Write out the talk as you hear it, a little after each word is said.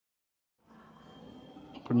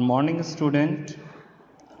Good morning, student.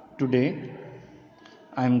 Today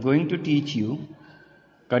I am going to teach you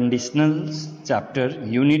Conditionals chapter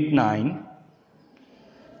Unit 9.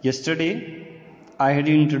 Yesterday I had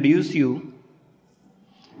introduced you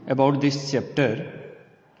about this chapter.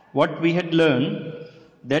 What we had learned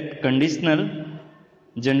that conditional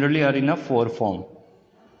generally are in a four form.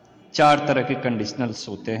 चार तरह के conditionals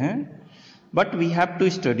होते हैं, but we have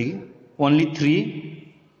to study only 3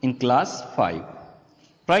 in class 5.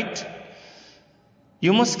 Right?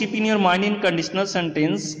 You must keep in your mind in conditional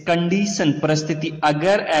sentence condition परिस्थिति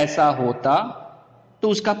अगर ऐसा होता तो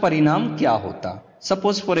उसका परिणाम क्या होता.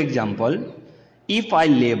 Suppose for example, if I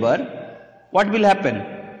labor, what will happen?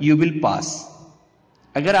 You will pass.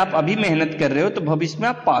 अगर आप अभी मेहनत कर रहे हो तो भविष्य में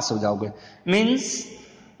आप पास हो जाओगे. Means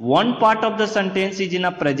one part of the sentence is in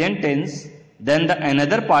a present tense, then the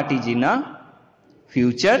another part is in a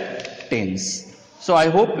future tense. So I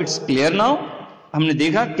hope it's clear now. हमने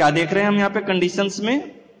देखा क्या देख रहे हैं हम यहाँ पे कंडीशंस में.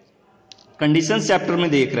 कंडीशंस चैप्टर में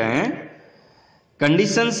देख रहे हैं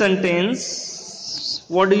condition sentence.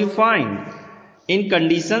 What do you find in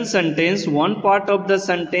condition sentence? One part of the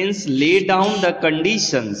sentence lay down the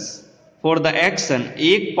conditions for the action.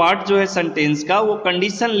 एक पार्ट जो है सेंटेंस का वो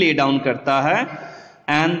कंडीशन ले डाउन करता है,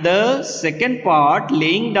 and the second part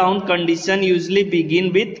laying down condition usually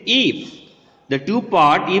begin with if. The two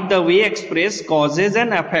part if the way express causes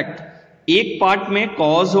and effect. एक part में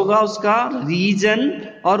cause होगा उसका रीजन,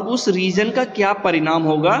 और उस रीजन का क्या परिणाम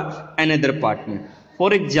होगा अनदर पार्ट में.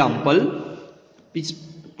 फॉर एग्जाम्पल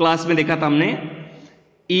क्लास में देखा था हमने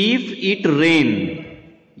इफ इट रेन.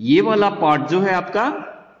 ये वाला पार्ट जो है आपका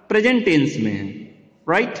प्रेजेंट टेंस में है,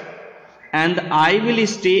 right. And I will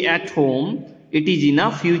stay at home, it is in a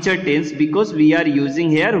future tense because we are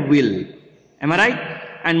using hair will. M I right?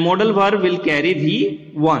 And modal verb will carry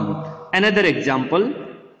V1. Another example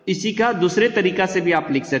इसी का दूसरे तरीका से भी आप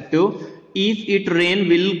लिख सकते हो. If it rain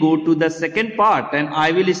will go to the second part and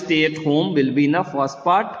I will stay at home will be in the first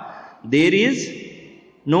part. There is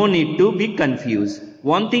no need to be confuse.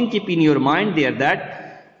 One thing keep in your mind there that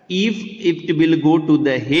if it will go to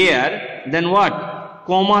the hair then what,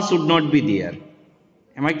 comma should not be there.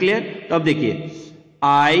 M I clear? तो अब देखिए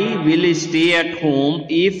I will stay at home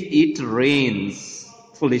if it rains,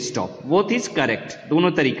 full stop. Both is correct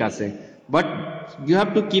दोनों तरीका से, but you have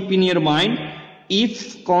to keep in your mind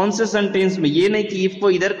if कौन से sentence में. ये नहीं कि इफ को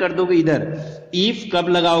इधर कर दोगे इधर. इफ कब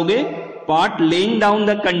लगाओगे? Part laying down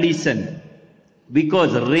the condition.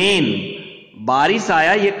 Because rain, बारिश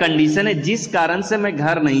आया, ये कंडीशन है जिस कारण से मैं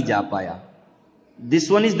घर नहीं जा पाया. This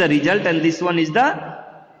one is the result and this one is the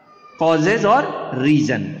causes और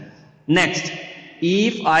reason. Next,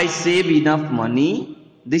 if I save enough money,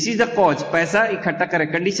 this is the cause, पैसा इकट्ठा करे,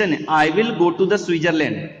 कंडीशन है. I will go to the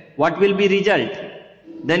Switzerland, what will be result?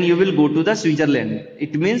 Then you will go to the Switzerland.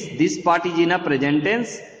 It means this part is in a present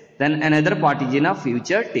tense, then another part is in a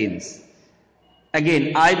future tense. Again,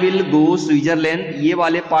 I will go Switzerland, ये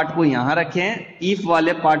वाले part को यहां रखें, if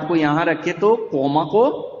वाले part को यहां रखें तो कॉमा को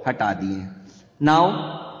हटा दिए. Now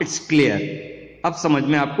it's clear. अब समझ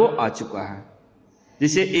में आपको आ चुका है.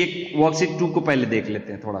 जैसे एक वर्कशीट 2 को पहले देख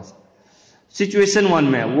लेते हैं थोड़ा सा. सिचुएशन 1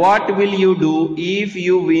 में what will you do if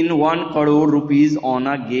you win 1 crore rupees on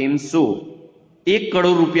a game show. 1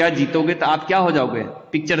 crore रुपया जीतोगे तो आप क्या हो जाओगे?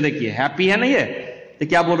 पिक्चर देखिए, हैप्पी है ना ये. तो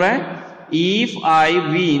क्या बोल रहा है? If I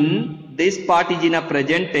win, this part is in a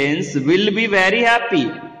present tense, will be very happy,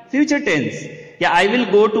 future tense. या I will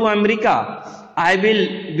go to America, I will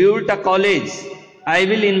build a college, I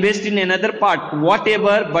will invest in another part, what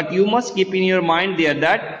ever, but you must keep in your mind there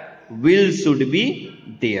that will should be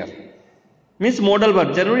there. Means modal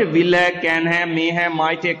verb जरूरी will है, can है, मे है,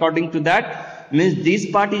 might है. According to that means this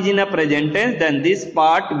part is in a present tense, then this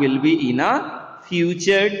part will be in a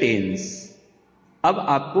future tense. अब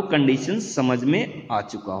आपको condition समझ में आ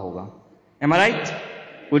चुका होगा. एम आई राइट?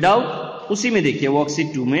 विदाउट उसी में देखिए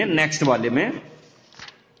वर्कशीट 2 में नेक्स्ट वाले में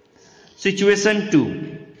situation 2.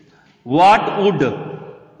 What would,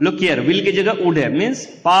 look here, will की जगह वुड है, मीन्स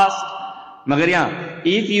पास्ट. मगर यहां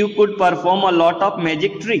if you could perform a lot of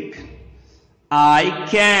magic trick, I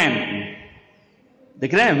can,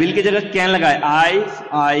 देख रहे हैं विल की जगह कैन लगाए.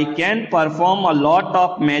 I can perform a lot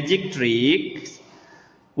of magic trick.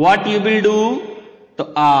 What you will do,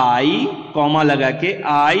 तो आई कॉमा लगा के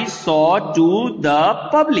I saw to the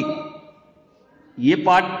public. ये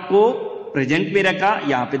पार्ट को प्रेजेंट में रखा,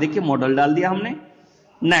 यहां पे देखिए मॉडल डाल दिया हमने.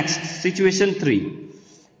 Next situation 3.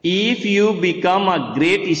 If you become a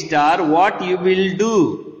great star, what you will do.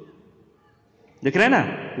 देख रहे हैं ना,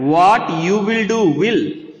 what you will do, will,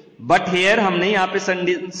 but here हमने यहां पे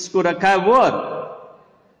सेंटेंस को रखा है वर्ब.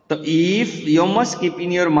 तो if you must keep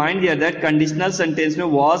in your mind that conditional sentence में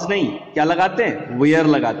वॉज नहीं, क्या लगाते हैं, वेयर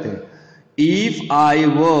लगाते हैं. If I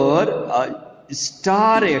were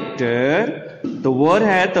star actor, तो वर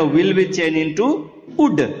है तो will be change into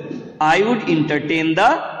would. I would entertain the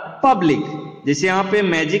public. जैसे यहां पे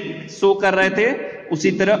मैजिक शो कर रहे थे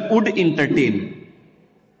उसी तरह would entertain.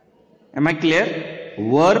 M I clear?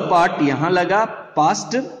 Were part यहां लगा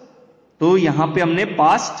पास्ट, तो यहां पे हमने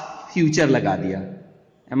पास्ट फ्यूचर लगा दिया.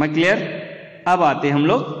 M I clear? अब आते हम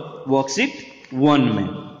लोग वर्कशीट 1 में.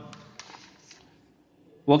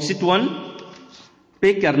 वर्कशीट 1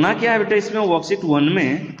 पे करना क्या है बेटा इसमें? वर्कशीट 1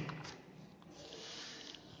 में,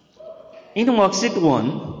 in worksheet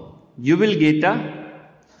 1 you will get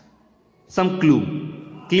some clue.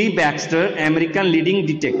 Cleve Baxter, American leading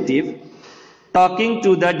detective, talking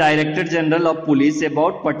to the Director General of Police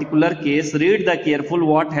about particular case. Read the careful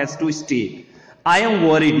what has to state. I am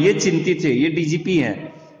worried. ये चिंतित है, ये DGP है.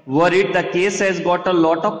 Worried the case has got a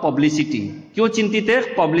lot of publicity. क्यों चिंतित है?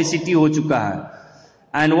 Publicity हो चुका है.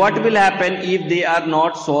 And what will happen if they are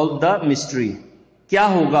not solved the mystery? क्या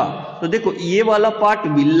होगा? तो देखो ये वाला पार्ट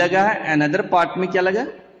will लगा है, another पार्ट में क्या लगा?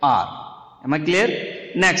 are. Am I clear?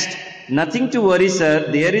 Next, nothing to worry sir,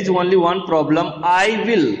 there is only one problem. I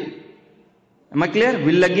will. Am I clear?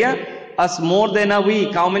 Will लग गया. Us more than a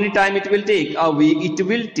week. How many time it will take? A week. It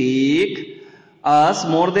will take us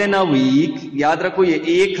more than a week. याद रखो ये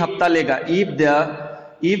एक हफ्ता लेगा.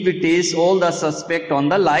 If we test all the suspect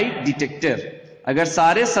on the lie detector. अगर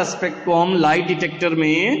सारे suspect को हम लाई डिटेक्टर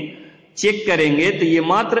में चेक करेंगे तो ये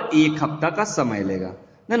मात्र एक हफ्ता का समय लेगा.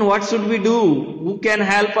 Then what should we do? Who can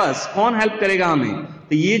help us? कौन हेल्प करेगा हमें?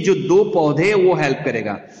 तो ये जो दो पौधे वो हेल्प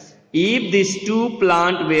करेगा. If these two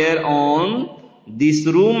plants were on this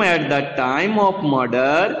room at the time of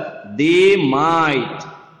murder, they might.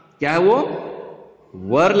 क्या है वो?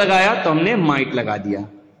 वर लगाया तो हमने might लगा दिया.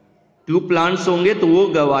 टू प्लांट्स होंगे तो वो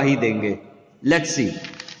गवाही देंगे. Let's see.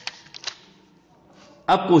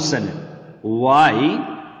 अब क्वेश्चन है, why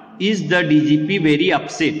is the DGP very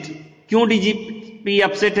upset? क्यों डीजीपी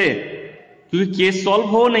अपसेट है? क्योंकि केस सॉल्व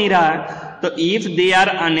हो नहीं रहा है. तो if they are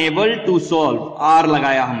unable to solve, are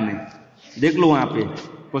लगाया हमने, देख लो वहां पे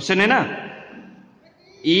क्वेश्चन है ना.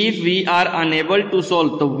 If we are unable to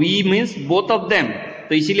solve, तो we means both of them,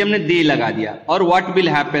 तो इसीलिए हमने दे लगा दिया. और व्हाट विल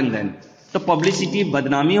हैपन देन, तो पब्लिसिटी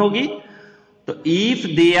बदनामी होगी. तो if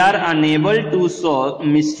they are unable to solve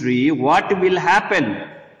mystery, what will happen.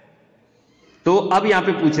 तो अब यहां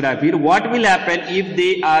पे पूछ रहा है फिर what will happen if they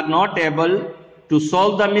are not able to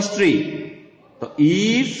solve the mystery. तो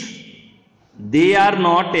if they are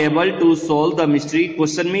not able to solve the mystery,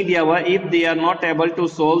 question में दिया हुआ if they are not able to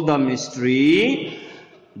solve the mystery,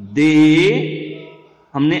 दे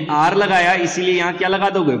हमने are लगाया इसीलिए यहां क्या लगा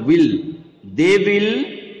दोगे? Will. They will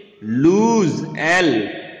lose,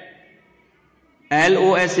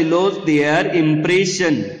 LOS lose their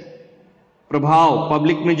impression, प्रभाव,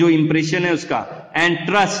 पब्लिक में जो इंप्रेशन है उसका. एंड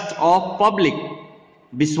ट्रस्ट ऑफ पब्लिक,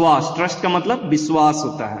 विश्वास. ट्रस्ट का मतलब विश्वास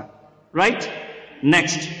होता है. Right.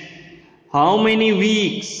 Next, how many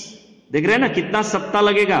weeks, देख रहे हैं ना कितना सप्ताह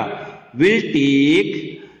लगेगा. Will take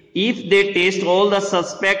if they test all the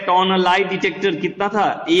suspect on a lie detector, कितना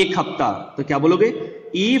था? एक हफ्ता. तो क्या बोलोगे?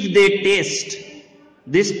 If they test,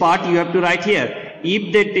 this part you have to right here. If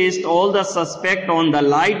they test all the suspect on the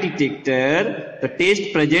lie detector, तो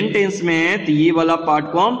test present tense में है तो ये वाला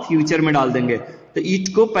पार्ट को हम फ्यूचर में डाल देंगे. तो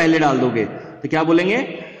इट को पहले डाल दोगे तो क्या बोलेंगे?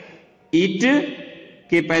 इट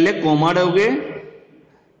के पहले कोमा दोगे.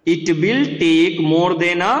 It will take more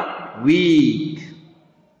than a week.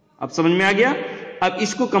 अब समझ में आ गया? अब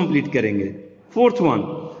इसको कंप्लीट करेंगे. Fourth one,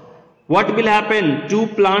 what will happen, to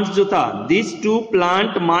plants जो था, this to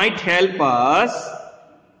plant might help us.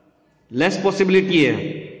 Less possibility है,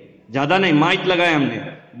 ज्यादा नहीं, माइट लगाया हमने.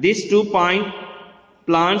 This to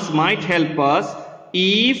plants might help us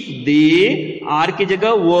if they, are की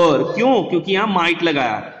जगह वर. क्यों? क्योंकि यहां माइट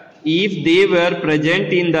लगाया. If they were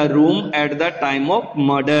present in the room at the time of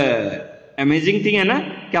murder. Amazing thing है ना,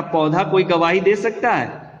 क्या पौधा कोई गवाही दे सकता है?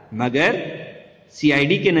 मगर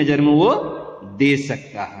सीआईडी के नजर में वो दे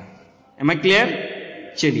सकता है. M I clear?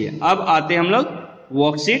 चलिए अब आते हम लोग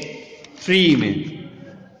वर्कशीट 3 में.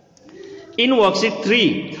 In worksheet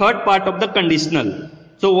 3, third part of the conditional.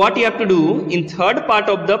 So what you have to do in third part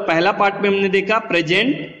of the, पहला पार्ट में हमने देखा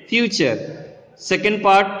present future. Second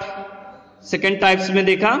part, second types में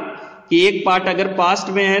देखा कि एक पार्ट अगर पास्ट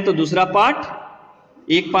में है तो दूसरा पार्ट,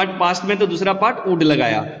 एक पार्ट पास्ट में तो दूसरा पार्ट वुड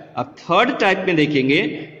लगाया. अब थर्ड टाइप में देखेंगे,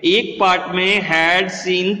 एक पार्ट में हैड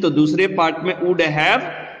सीन तो दूसरे पार्ट में would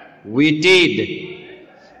have waited.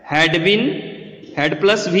 Had been, had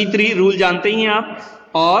plus V3 rule जानते ही हैं आप.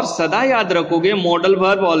 और सदा याद रखोगे modal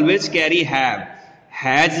verb always carry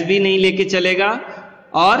has भी नहीं लेके चलेगा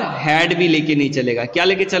और हैड भी लेके नहीं चलेगा। क्या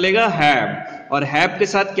लेके चलेगा? हैव। और हैव के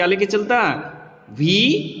साथ क्या लेके चलता है?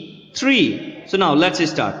 V3। So now let's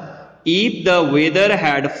start. If the weather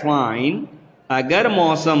had fine, अगर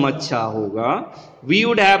मौसम अच्छा होगा, we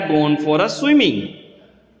would have gone for a swimming.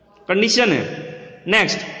 Condition है।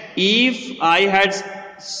 Next, if I had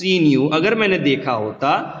seen you, अगर मैंने देखा होता,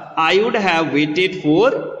 I would have waited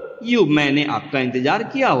for you, मैंने आपका इंतजार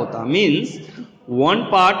किया होता। Means one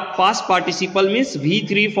part past participle means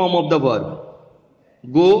V3 form of the verb.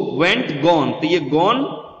 Go, went, gone, तो ये गॉन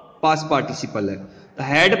पास्ट पार्टिसिपल है।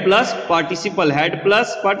 Had plus participle, had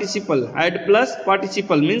plus participle, had plus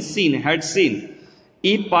participle means scene, had seen.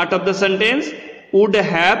 If part of the sentence would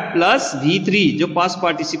have plus V3 जो past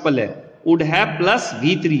participle है, would have plus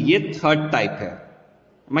V3, ये third type है।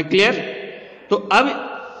 मैं clear? तो अब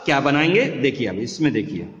क्या बनाएंगे देखिए, अब इसमें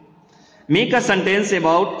देखिए, make a sentence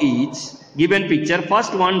about each given picture.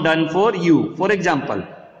 First one done for you. For example,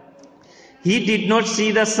 he did not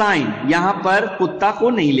see the sign, यहां पर कुत्ता को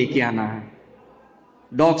नहीं लेके आना है,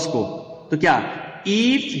 डॉग्स को। तो क्या?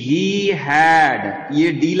 इफ ही हैड,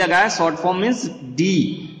 ये डी लगाया, short form means D,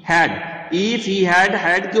 had. If he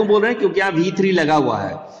had क्यों बोल रहे हैं? क्योंकि यहां V3 लगा हुआ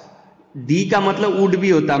है। डी का मतलब वुड भी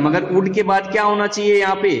होता है, मगर वुड के बाद क्या होना चाहिए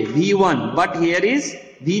यहाँ पे? V1, but here is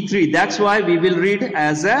V3, that's why we will read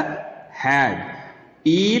as a had.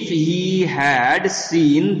 If he had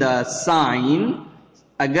seen the sign,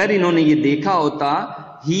 अगर इन्होंने ये देखा होता,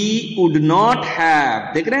 ही वुड नॉट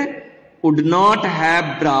हैव, देख रहे हैं, would not have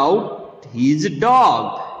brought his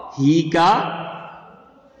dog, ही का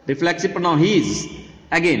reflexive pronoun his.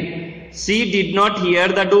 Again, she did not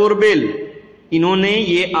here the doorbell, इन्होंने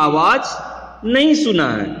ये आवाज नहीं सुना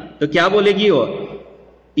है, तो क्या बोलेगी वो?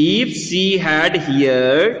 इफ शी हैड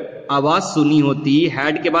हियर्ड, आवाज सुनी होती,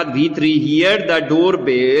 हैड के बाद V3, here the door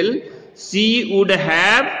bell, she would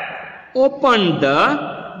have open the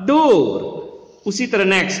door. उसी तरह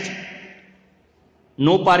नेक्स्ट,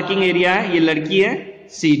 नो पार्किंग एरिया है, ये लड़की है,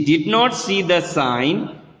 she did not see the sign,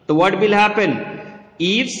 तो what will happen?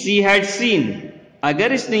 If she had seen,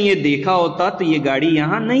 अगर इसने ये देखा होता तो ये गाड़ी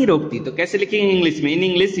यहां नहीं रोकती। तो कैसे लिखेंगे इंग्लिश में? In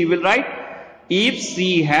English you will write if she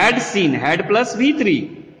had seen, had plus V3,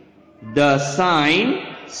 the sign,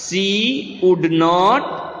 she would not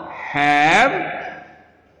have,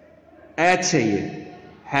 है ये,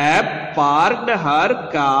 have parked her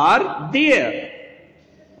car there,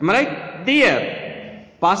 right, there,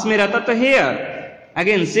 पास में रहता तो hair.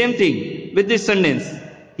 Again same thing with this sentence,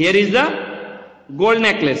 here is the gold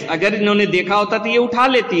necklace, अगर इन्होंने देखा होता तो ये उठा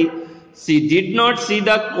लेती। She did not see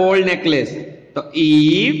the gold necklace, तो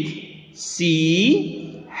if she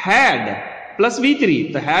had plus V3,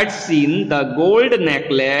 तो had seen the gold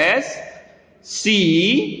necklace, she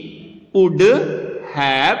would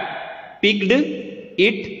have picked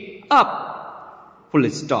it up, full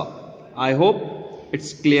stop. I hope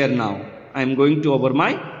it's clear now. I am going to over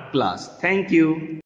my class. Thank you.